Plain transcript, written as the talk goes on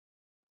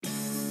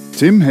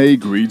Tim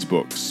Hague Reads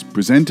Books,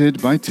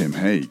 presented by Tim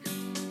Hague.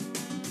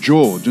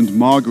 George and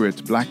Margaret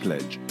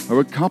Blackledge are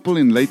a couple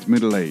in late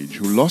middle age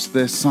who lost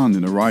their son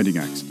in a riding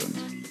accident.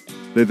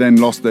 They then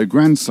lost their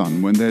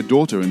grandson when their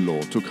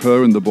daughter-in-law took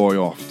her and the boy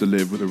off to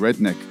live with a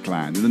redneck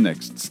clan in the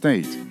next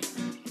state.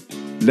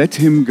 Let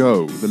Him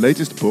Go, the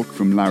latest book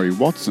from Larry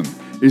Watson,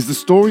 is the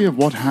story of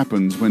what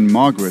happens when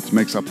Margaret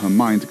makes up her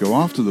mind to go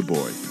after the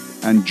boy,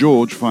 and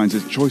George finds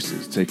his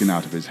choices taken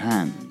out of his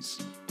hands.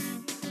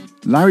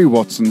 Larry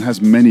Watson has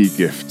many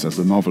gifts as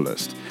a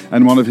novelist,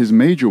 and one of his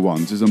major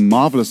ones is a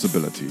marvelous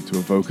ability to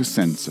evoke a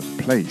sense of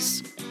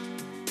place.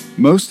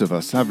 Most of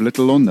us have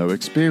little or no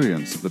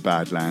experience of the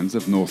Badlands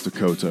of North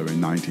Dakota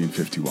in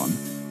 1951,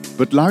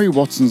 but Larry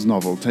Watson's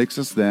novel takes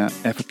us there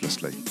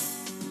effortlessly.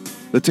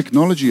 The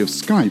technology of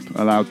Skype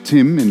allowed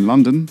Tim in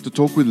London to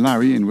talk with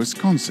Larry in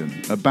Wisconsin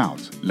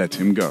about Let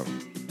Him Go.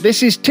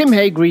 This is Tim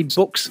Hague Reads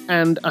Books,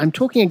 and I'm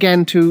talking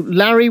again to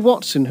Larry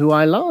Watson, who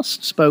I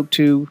last spoke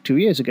to 2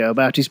 years ago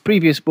about his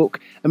previous book,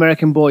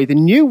 American Boy. The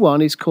new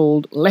one is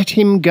called Let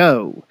Him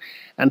Go.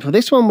 And for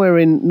this one, we're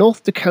in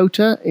North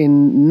Dakota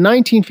in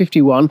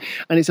 1951,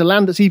 and it's a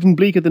land that's even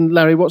bleaker than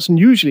Larry Watson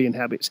usually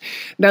inhabits.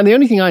 Now, the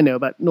only thing I know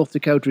about North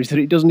Dakota is that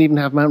it doesn't even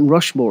have Mount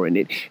Rushmore in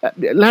it.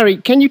 Larry,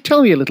 can you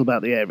tell me a little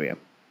about the area?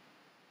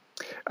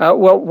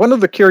 Well, one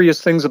of the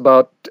curious things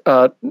about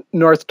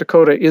North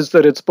Dakota is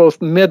that it's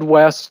both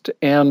Midwest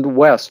and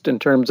West in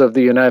terms of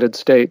the United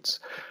States.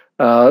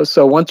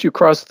 So once you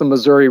cross the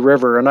Missouri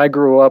River, and I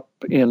grew up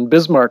in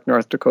Bismarck,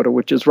 North Dakota,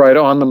 which is right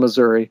on the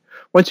Missouri.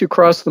 Once you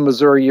cross the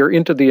Missouri, you're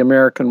into the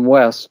American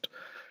West.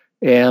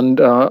 And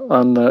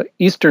on the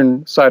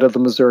eastern side of the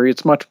Missouri,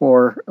 it's much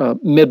more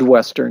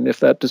Midwestern, if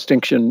that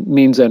distinction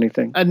means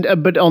anything. And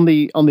but on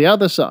the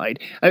other side,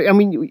 I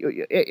mean,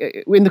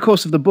 in the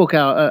course of the book,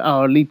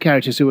 our lead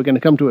characters, who are going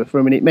to come to it for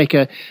a minute, make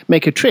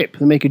a trip,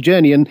 they make a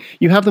journey, and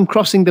you have them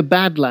crossing the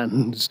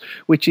Badlands,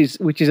 which is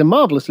a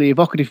marvelously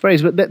evocative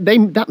phrase, but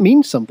that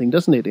means something,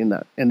 doesn't it, in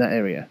that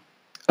area?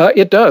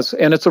 It does,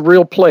 and it's a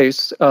real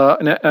place.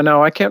 And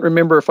now I can't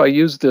remember if I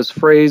used this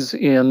phrase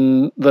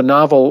in the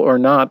novel or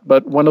not,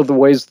 but one of the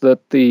ways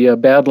that the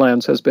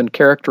Badlands has been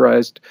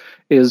characterized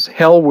is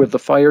hell with the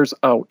fires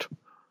out.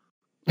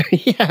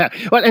 Yeah,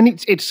 well, and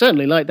it's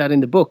certainly like that in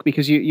the book,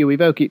 because you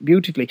evoke it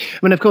beautifully. I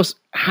mean, of course,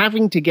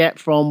 having to get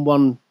from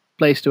one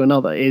place to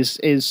another is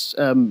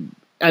and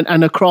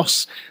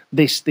across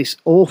this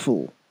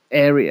awful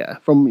area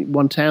from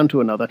one town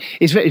to another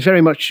is very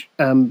much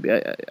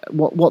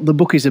what the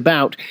book is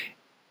about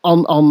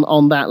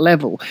on that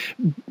level.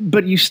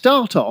 But you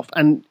start off,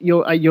 and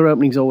your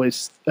openings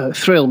always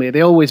thrill me.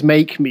 They always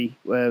make me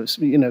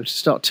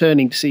start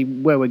turning to see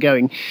where we're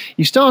going.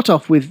 You start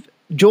off with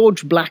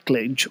George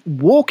Blackledge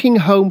walking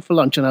home for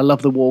lunch, and I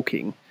love the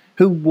walking.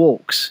 Who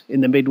walks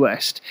in the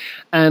Midwest?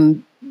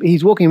 And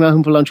he's walking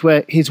home for lunch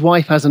where his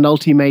wife has an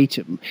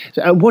ultimatum.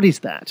 So, what is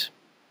that?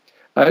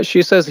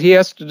 She says he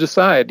has to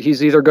decide.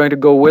 He's either going to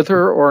go with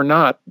her or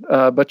not,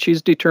 but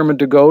she's determined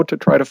to go to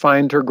try to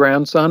find her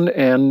grandson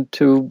and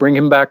to bring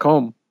him back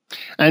home.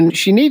 And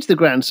she needs the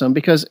grandson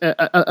because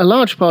a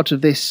large part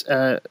of this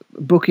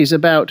book is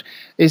in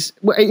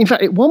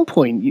fact, at one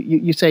point,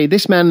 you say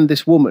this man and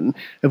this woman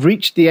have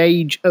reached the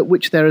age at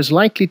which they're as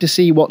likely to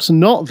see what's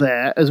not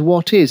there as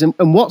what is. And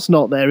what's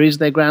not there is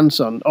their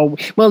grandson. Or,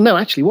 well, no,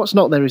 actually, what's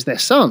not there is their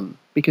son,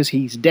 because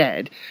he's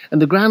dead. And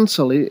the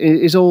grandson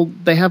is all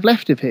they have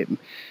left of him.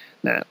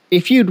 Now,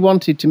 if you'd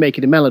wanted to make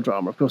it a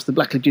melodrama, of course, the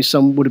Blackledge's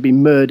son would have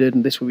been murdered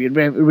and this would be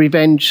a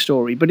revenge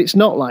story. But it's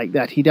not like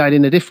that. He died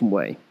in a different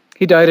way.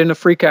 He died in a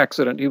freak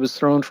accident. He was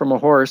thrown from a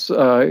horse,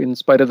 in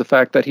spite of the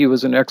fact that he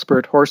was an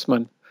expert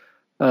horseman.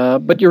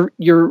 But you're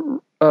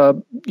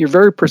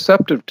very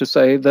perceptive to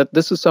say that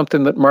this is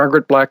something that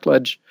Margaret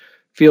Blackledge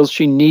feels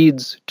she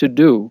needs to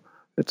do.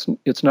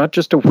 It's not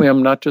just a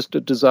whim, not just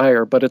a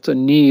desire, but it's a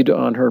need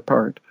on her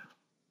part.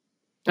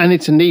 And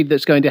it's a need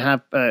that's going to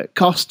have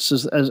costs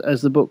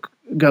as the book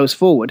goes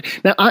forward.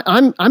 Now,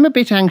 I'm a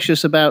bit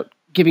anxious about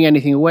giving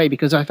anything away,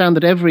 because I found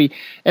that every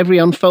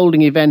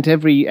unfolding event,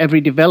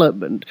 every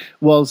development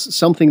was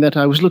something that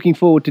I was looking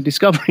forward to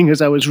discovering as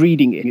I was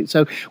reading it.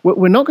 So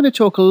we're not going to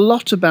talk a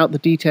lot about the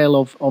detail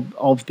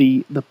of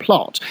the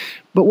plot,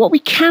 but what we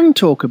can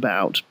talk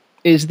about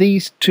is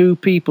these two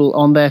people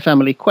on their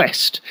family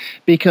quest,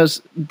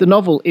 because the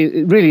novel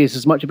it really is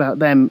as much about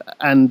them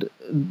and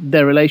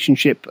their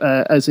relationship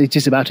as it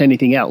is about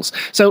anything else.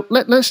 So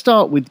let's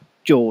start with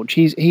George.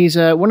 He's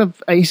a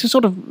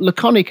sort of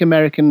laconic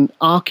American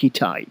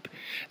archetype.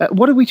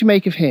 What are we to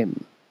make of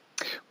him?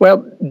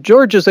 Well,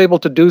 George is able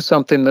to do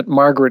something that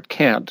Margaret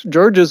can't.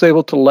 George is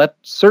able to let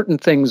certain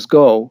things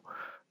go.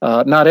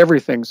 Not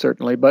everything,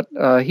 certainly, but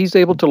he's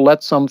able to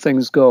let some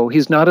things go.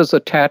 He's not as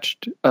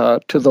attached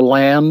to the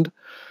land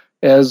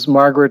as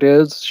Margaret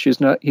is. He's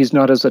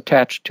not as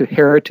attached to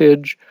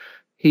heritage.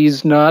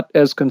 He's not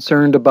as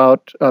concerned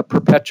about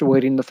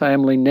perpetuating the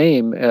family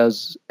name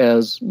as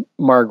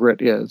Margaret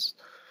is.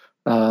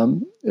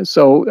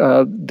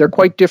 So they're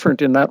quite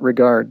different in that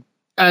regard.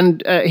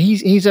 And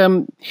he's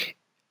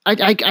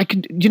I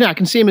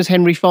can see him as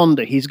Henry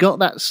Fonda. He's got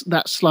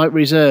that slight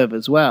reserve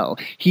as well.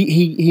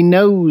 He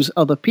knows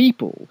other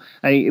people.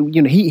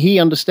 He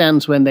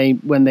understands when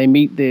they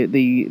meet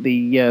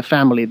the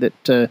family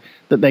that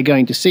they're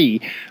going to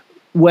see,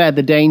 where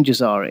the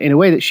dangers are, in a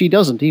way that she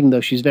doesn't, even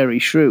though she's very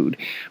shrewd.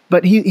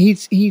 But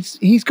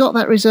he's got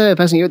that reserve,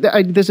 hasn't he?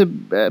 There's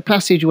a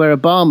passage where a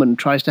barman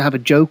tries to have a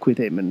joke with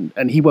him,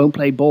 and he won't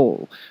play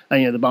ball.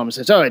 And the barman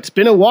says, "Oh, it's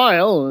been a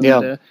while,"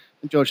 and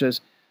George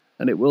says,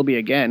 "And it will be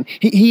again."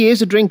 He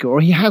is a drinker, or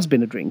he has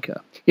been a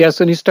drinker.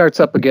 Yes, and he starts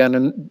up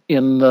again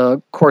in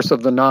the course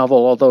of the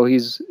novel, although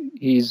he's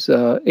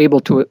able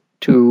to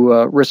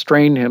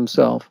restrain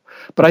himself.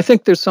 But I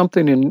think there's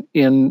something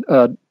in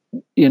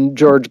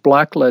George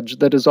Blackledge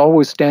that is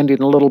always standing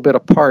a little bit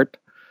apart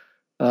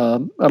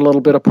from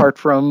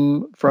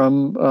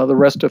the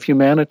rest of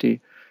humanity,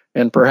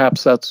 and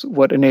perhaps that's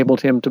what enabled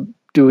him to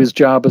do his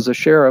job as a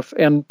sheriff,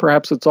 and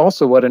perhaps it's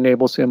also what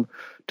enables him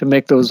to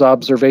make those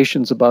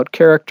observations about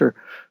character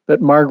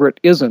that Margaret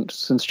isn't,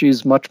 since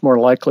she's much more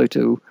likely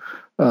to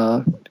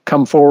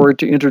come forward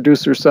to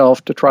introduce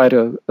herself, to try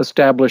to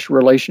establish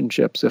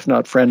relationships, if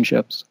not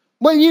friendships.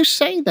 Well, you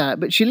say that,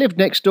 but she lived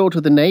next door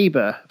to the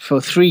neighbour for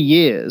 3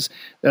 years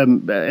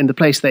in the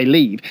place they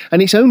leave.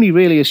 And it's only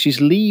really as she's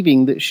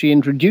leaving that she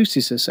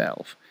introduces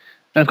herself.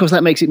 And, of course,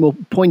 that makes it more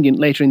poignant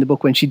later in the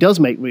book when she does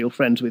make real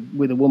friends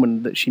with a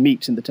woman that she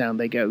meets in the town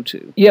they go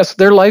to. Yes,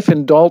 their life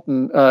in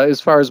Dalton, as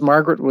far as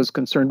Margaret was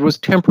concerned, was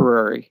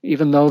temporary.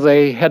 Even though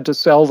they had to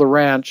sell the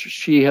ranch,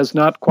 she has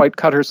not quite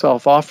cut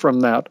herself off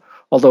from that.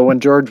 Although when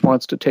George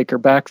wants to take her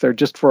back there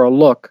just for a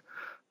look,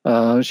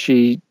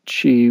 she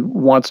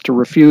wants to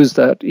refuse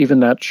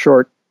that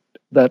short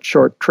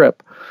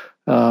trip.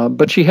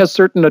 But she has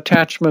certain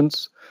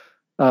attachments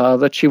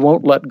that she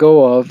won't let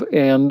go of,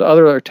 and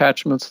other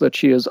attachments that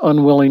she is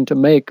unwilling to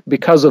make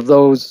because of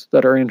those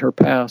that are in her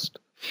past.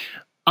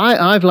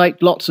 I've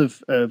liked lots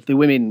of the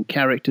women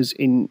characters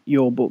in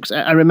your books.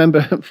 I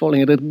remember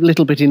falling a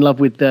little bit in love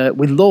with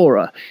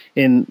Laura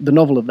in the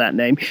novel of that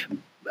name.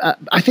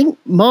 I think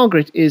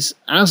Margaret is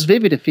as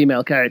vivid a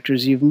female character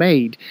as you've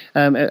made.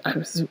 I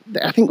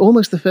think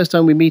almost the first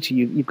time we meet her,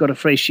 you've got a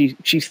phrase,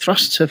 she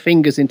thrusts her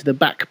fingers into the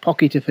back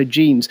pocket of her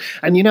jeans.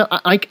 And,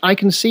 I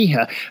can see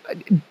her.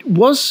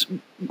 Was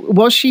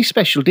she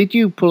special? Did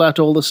you pull out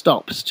all the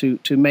stops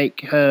to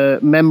make her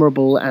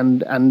memorable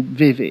and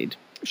vivid?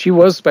 She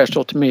was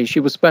special to me. She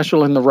was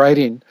special in the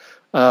writing.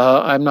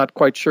 I'm not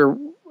quite sure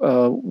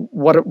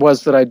what it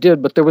was that I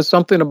did, but there was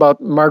something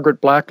about Margaret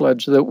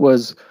Blackledge that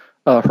was...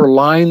 her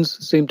lines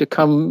seem to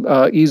come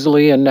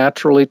easily and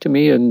naturally to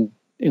me, and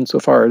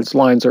insofar as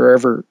lines are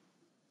ever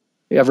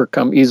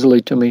come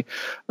easily to me,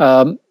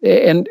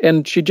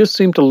 and she just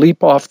seemed to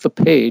leap off the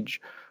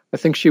page. I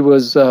think she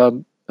was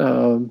an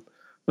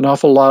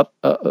awful lot,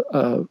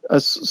 a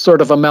sort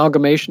of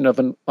amalgamation of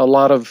a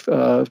lot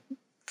of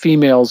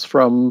females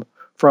from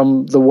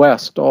the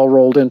West, all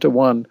rolled into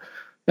one.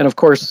 And of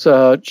course,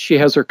 she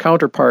has her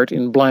counterpart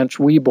in Blanche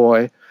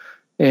Weeboy.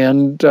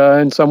 And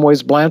in some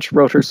ways, Blanche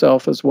wrote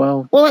herself as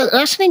well. Well,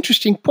 that's an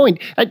interesting point.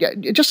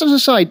 Just as a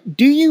side,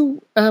 do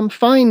you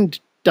find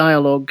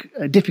dialogue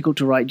difficult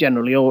to write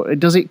generally, or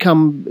does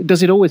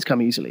it always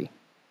come easily?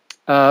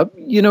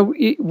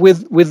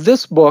 With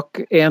this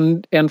book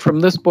and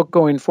from this book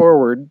going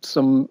forward,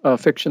 some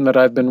fiction that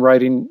I've been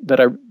writing, that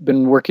I've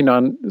been working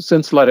on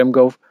since Let Him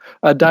Go,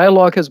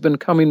 dialogue has been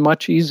coming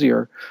much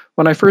easier.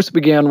 When I first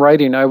began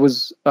writing, I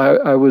was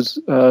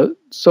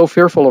so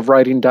fearful of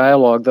writing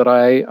dialogue that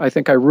I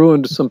think I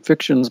ruined some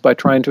fictions by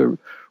trying to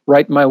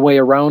write my way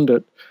around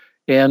it.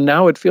 And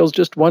now it feels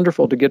just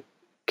wonderful to get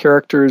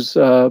characters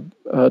to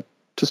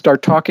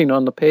start talking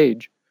on the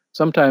page.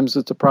 Sometimes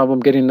it's a problem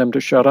getting them to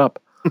shut up.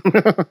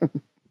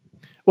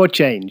 What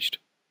changed?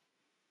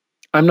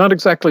 I'm not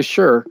exactly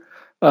sure.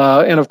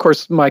 And of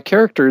course, my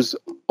characters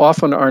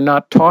often are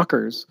not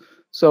talkers.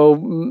 So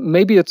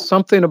maybe it's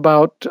something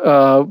about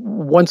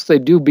once they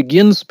do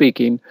begin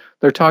speaking,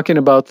 they're talking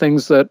about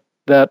things that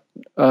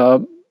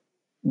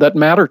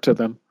matter to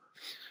them.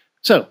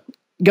 So,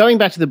 going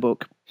back to the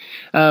book,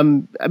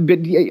 but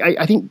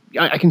I think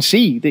I can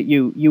see that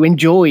you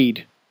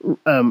enjoyed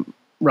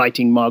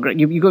writing Margaret.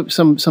 You got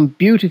some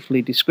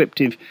beautifully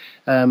descriptive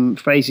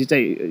phrases.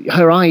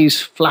 Her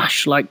eyes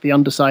flash like the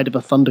underside of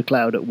a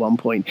thundercloud at one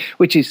point,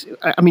 which is,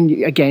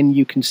 again,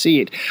 you can see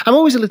it. I'm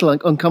always a little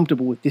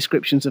uncomfortable with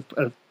descriptions of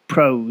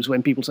prose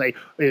when people say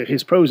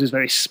his prose is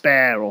very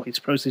spare or his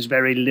prose is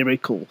very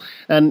lyrical.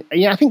 And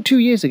I think 2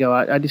 years ago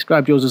I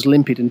described yours as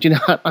limpid, and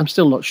I'm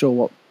still not sure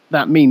what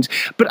that means.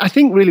 But I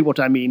think really what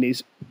I mean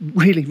is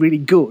really, really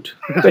good.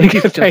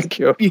 Thank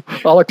you.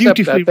 I'll accept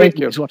beautifully that. Thank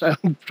written you. is what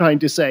I'm trying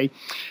to say.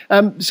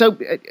 So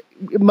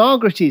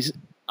Margaret is,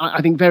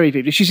 I think, very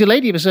vivid. She's a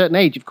lady of a certain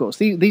age, of course.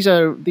 These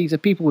are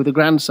people with a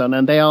grandson,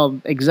 and they are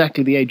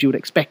exactly the age you would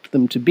expect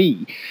them to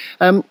be.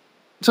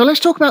 So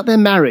let's talk about their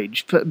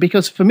marriage,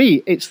 because for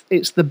me,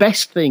 it's the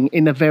best thing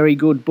in a very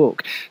good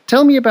book.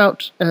 Tell me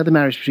about the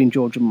marriage between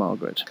George and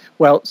Margaret.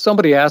 Well,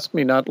 somebody asked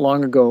me not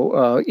long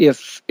ago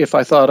if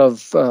I thought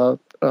of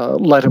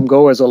Let Him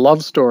Go as a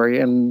love story,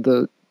 and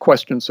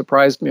question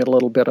surprised me a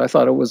little bit. I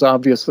thought it was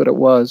obvious that it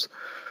was.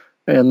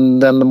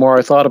 And then the more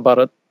I thought about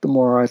it, the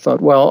more I thought,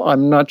 well,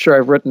 I'm not sure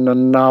I've written a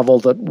novel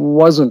that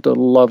wasn't a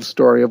love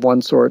story of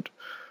one sort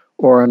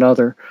or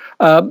another.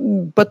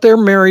 But their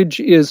marriage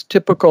is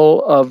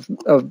typical of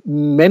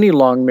many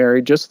long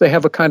marriages. They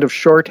have a kind of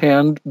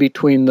shorthand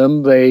between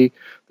them. They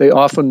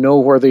often know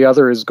where the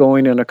other is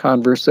going in a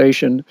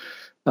conversation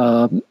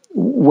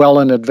well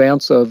in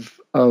advance of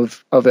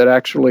it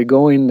actually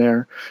going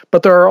there.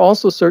 But there are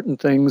also certain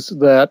things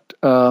that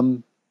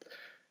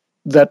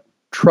that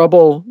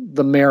trouble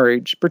the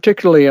marriage,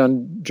 particularly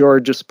on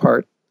George's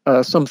part.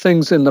 Some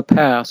things in the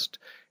past,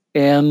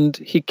 and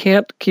he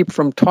can't keep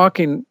from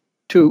talking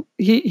to.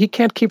 He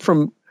can't keep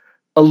from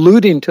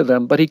alluding to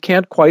them, but he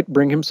can't quite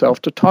bring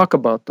himself to talk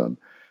about them.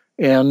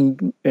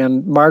 And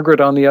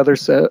Margaret, on the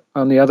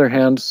other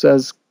hand,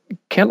 says,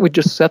 "Can't we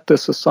just set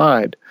this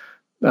aside?"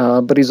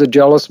 But he's a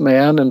jealous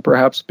man, and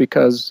perhaps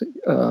because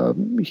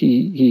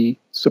he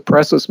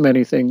suppresses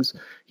many things,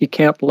 he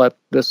can't let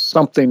this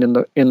something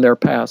in their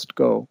past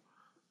go.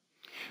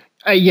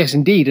 Yes,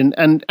 indeed,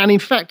 and in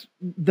fact,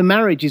 the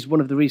marriage is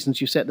one of the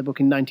reasons you set the book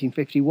in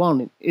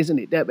 1951, isn't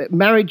it?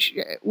 Marriage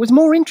was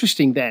more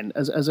interesting then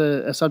as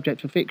a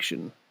subject for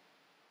fiction.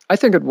 I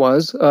think it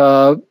was.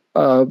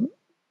 I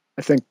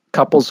think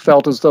couples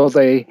felt as though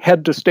they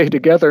had to stay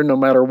together no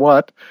matter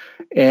what,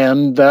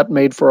 and that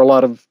made for a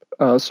lot of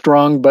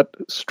strong but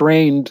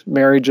strained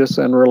marriages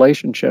and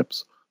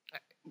relationships.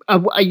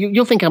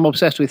 You'll think I'm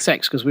obsessed with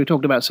sex because we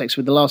talked about sex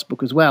with the last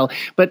book as well,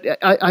 but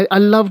I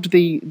loved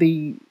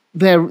the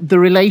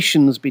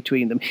relations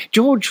between them.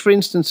 George, for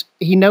instance,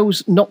 he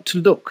knows not to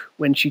look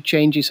when she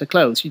changes her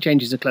clothes. She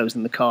changes her clothes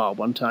in the car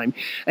one time.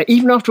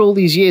 Even after all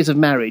these years of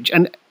marriage,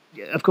 and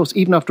of course,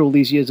 even after all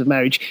these years of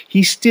marriage,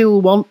 he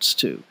still wants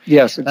to.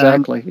 Yes,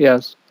 exactly.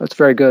 Yes, that's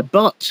very good.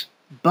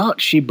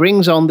 But she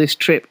brings on this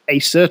trip a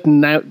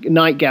certain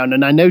nightgown,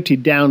 and I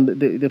noted down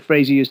the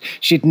phrase you used.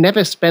 She'd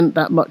never spent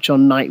that much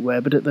on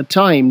nightwear, but at the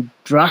time,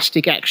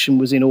 drastic action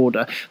was in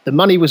order. The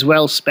money was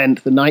well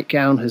spent. The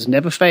nightgown has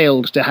never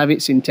failed to have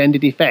its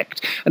intended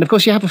effect. And of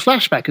course, you have a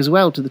flashback as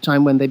well to the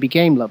time when they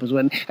became lovers.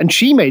 And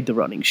she made the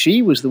running.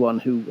 She was the one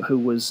who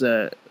was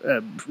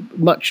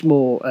much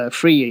more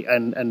free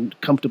and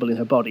comfortable in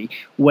her body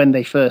when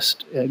they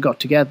first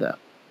got together.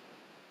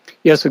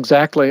 Yes,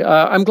 exactly.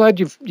 I'm glad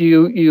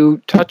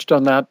you touched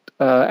on that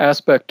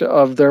aspect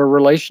of their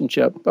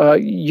relationship.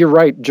 You're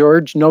right.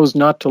 George knows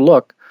not to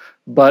look,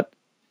 but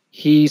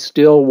he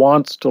still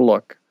wants to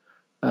look,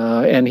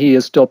 and he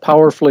is still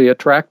powerfully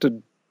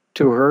attracted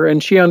to her,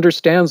 and she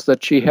understands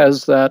that she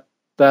has that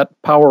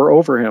power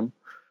over him.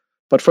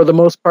 But for the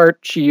most part,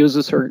 she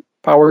uses her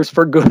powers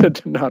for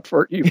good, not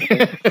for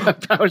evil.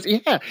 Powers,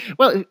 yeah.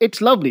 Well, it's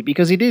lovely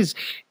because it is.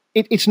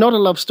 It's not a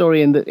love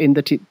story in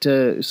that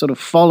it sort of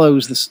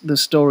follows the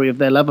story of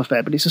their love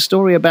affair, but it's a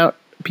story about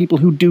people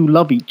who do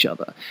love each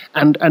other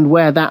and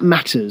where that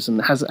matters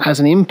and has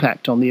an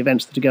impact on the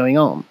events that are going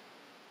on.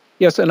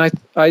 Yes, and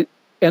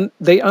and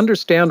they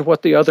understand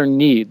what the other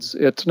needs.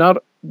 It's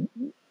not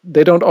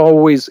they don't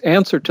always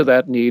answer to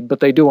that need,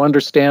 but they do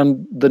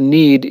understand the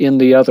need in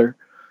the other.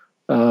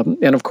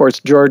 And of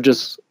course,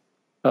 George's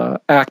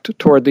act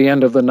toward the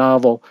end of the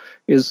novel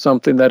is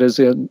something that is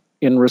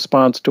in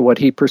response to what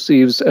he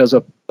perceives as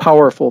a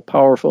powerful,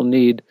 powerful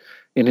need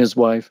in his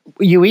wife.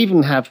 You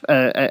even have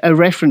a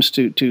reference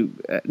to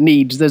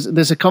needs.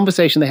 There's a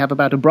conversation they have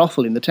about a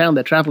brothel in the town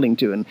they're traveling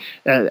to, and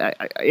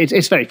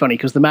it's very funny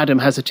because the madam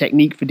has a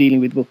technique for dealing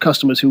with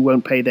customers who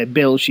won't pay their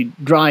bills. She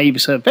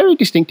drives her very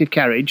distinctive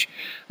carriage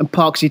and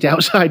parks it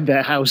outside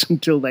their house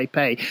until they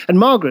pay. And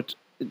Margaret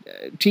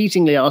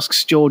teasingly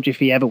asks George if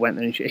he ever went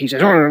there. And he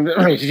says,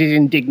 he's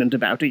indignant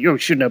about it. You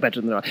should know better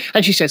than that.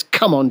 And she says,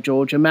 come on,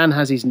 George, a man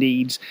has his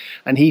needs.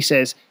 And he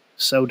says,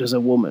 so does a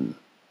woman.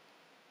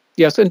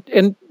 Yes,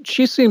 and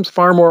she seems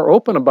far more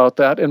open about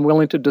that and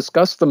willing to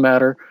discuss the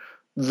matter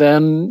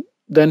than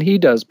he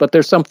does. But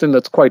there's something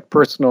that's quite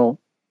personal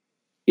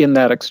in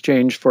that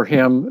exchange for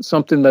him,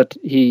 something that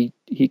he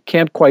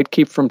can't quite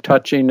keep from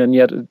touching, and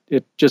yet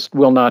it just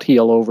will not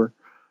heal over.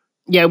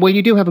 Yeah, well,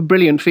 you do have a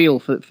brilliant feel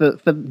for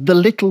the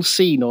little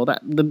scene or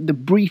that the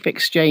brief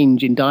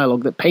exchange in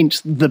dialogue that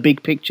paints the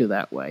big picture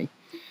that way.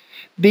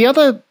 The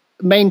other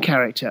main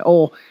character,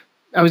 or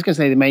I was going to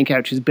say the main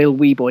character is Bill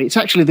Weeboy. It's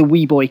actually the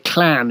Weeboy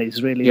clan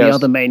is really the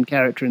other main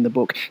character in the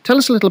book. Tell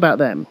us a little about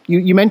them.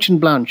 You mentioned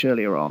Blanche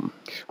earlier on.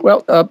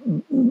 Well,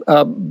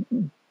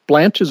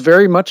 Blanche is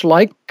very much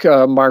like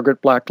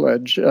Margaret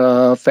Blackledge.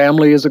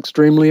 Family is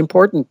extremely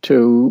important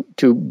to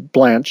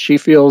Blanche. She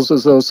feels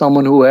as though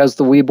someone who has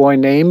the Weeboy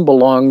name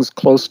belongs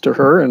close to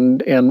her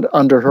and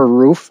under her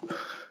roof.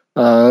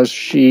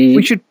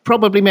 We should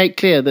probably make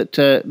clear that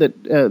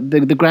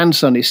the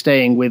grandson is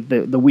staying with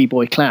the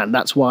Weeboy clan.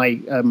 That's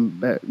why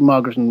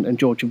Margaret and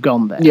George have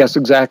gone there. Yes,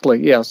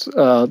 exactly. Yes.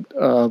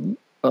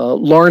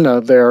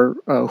 Lorna,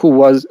 who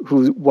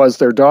was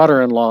their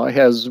daughter-in-law,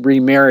 has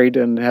remarried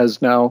and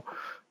is now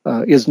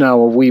a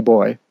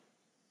Weeboy.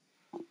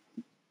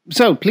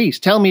 So please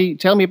tell me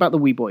about the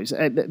wee boys.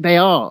 They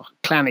are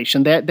clannish,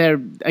 and they're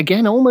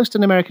again almost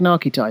an American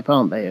archetype,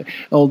 aren't they?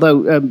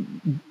 Although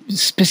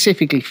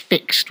specifically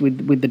fixed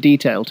with the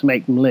detail to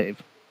make them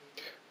live.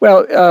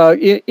 Well,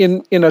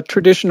 in a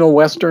traditional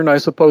Western, I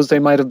suppose they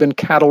might have been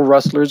cattle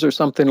rustlers or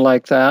something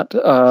like that.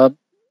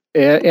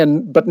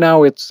 But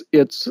now it's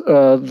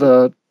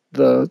the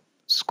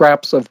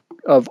scraps of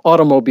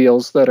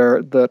automobiles that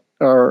are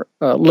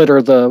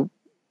litter the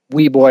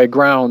wee boy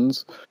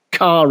grounds.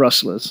 Car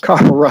rustlers.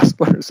 Car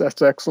rustlers.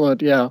 That's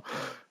excellent. Yeah.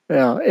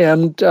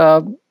 And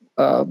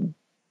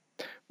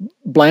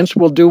Blanche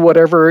will do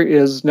whatever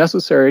is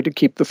necessary to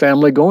keep the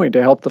family going,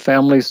 to help the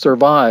family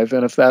survive.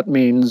 And if that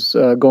means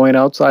going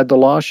outside the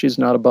law, she's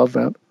not above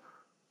that.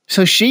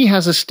 So she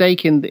has a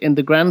stake in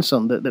the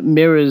grandson that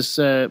mirrors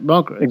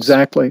Margaret.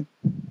 Exactly.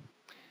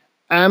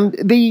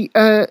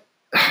 The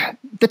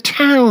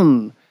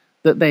town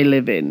that they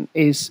live in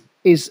is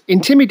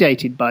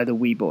intimidated by the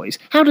wee boys.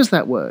 How does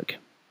that work?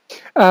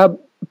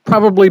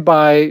 Probably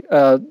by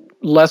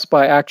less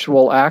by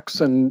actual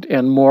acts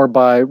and more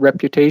by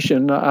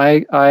reputation.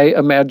 I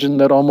imagine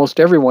that almost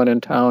everyone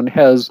in town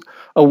has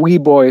a wee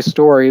boy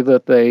story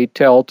that they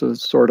tell to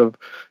sort of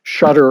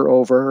shudder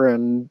over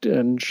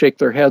and shake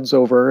their heads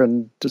over,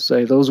 and to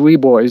say, those wee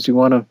boys, you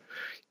want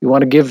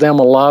to give them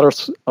a lot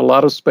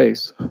of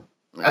space.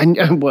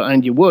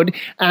 And you would,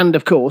 and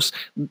of course,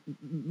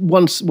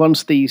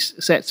 once these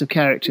sets of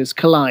characters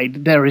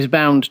collide, there is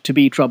bound to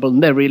be trouble,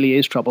 and there really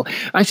is trouble.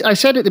 I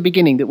said at the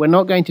beginning that we're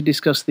not going to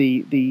discuss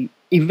the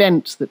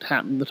events that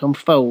happen, that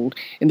unfold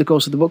in the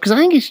course of the book, because I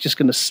think it's just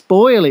going to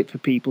spoil it for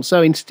people.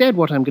 So instead,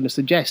 what I'm going to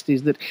suggest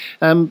is that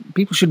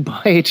people should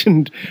buy it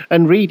and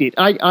read it.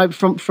 I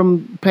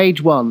from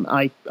page one,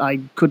 I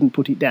couldn't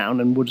put it down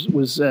and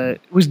was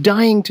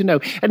dying to know.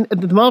 And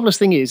the marvelous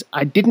thing is,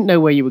 I didn't know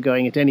where you were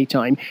going at any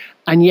time,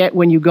 and yet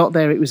when you got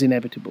there, it was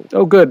inevitable.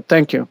 Oh, good.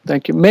 Thank you.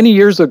 Many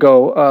years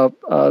ago,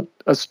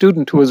 a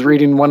student who was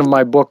reading one of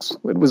my books,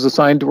 it was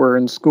assigned to her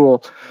in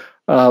school,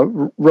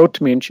 wrote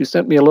to me, and she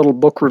sent me a little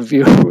book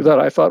review that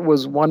I thought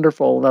was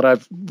wonderful, that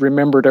I've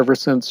remembered ever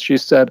since. She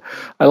said,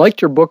 "I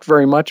liked your book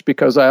very much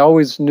because I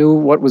always knew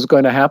what was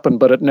going to happen,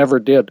 but it never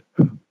did."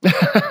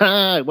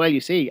 Well,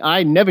 you see,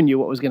 I never knew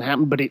what was going to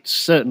happen, but it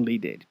certainly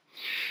did.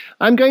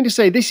 I'm going to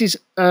say this is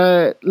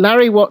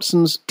Larry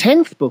Watson's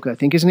 10th book, I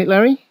think, isn't it,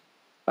 Larry?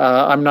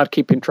 I'm not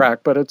keeping track,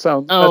 but that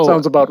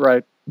sounds about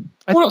right.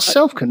 What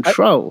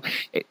self-control!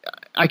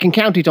 I can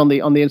count it on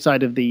the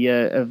inside of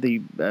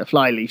the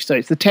flyleaf. So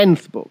it's the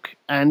 10th book,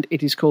 and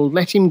it is called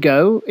Let Him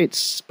Go.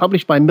 It's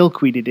published by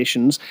Milkweed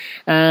Editions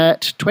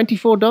at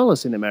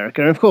 $24 in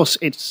America, and of course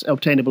it's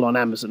obtainable on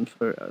Amazon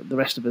for the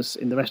rest of us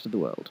in the rest of the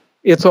world.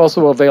 It's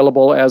also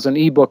available as an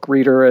ebook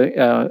reader,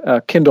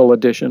 a Kindle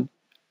edition.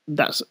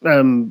 That's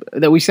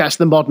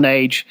the modern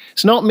age.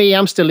 It's not me.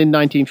 I'm still in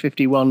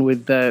 1951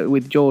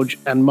 with George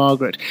and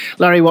Margaret.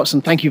 Larry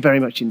Watson, thank you very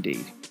much indeed.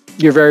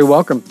 You're very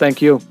welcome.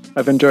 Thank you.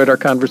 I've enjoyed our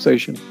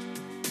conversation.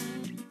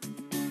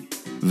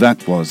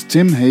 That was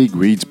Tim Hague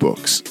Reads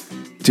Books.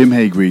 Tim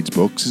Hague Reads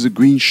Books is a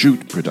Green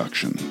Shoot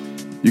production.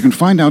 You can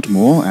find out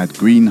more at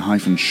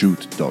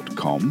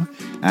green-shoot.com,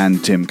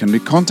 and Tim can be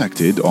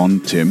contacted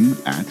on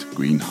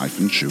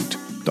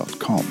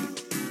tim@green-shoot.com.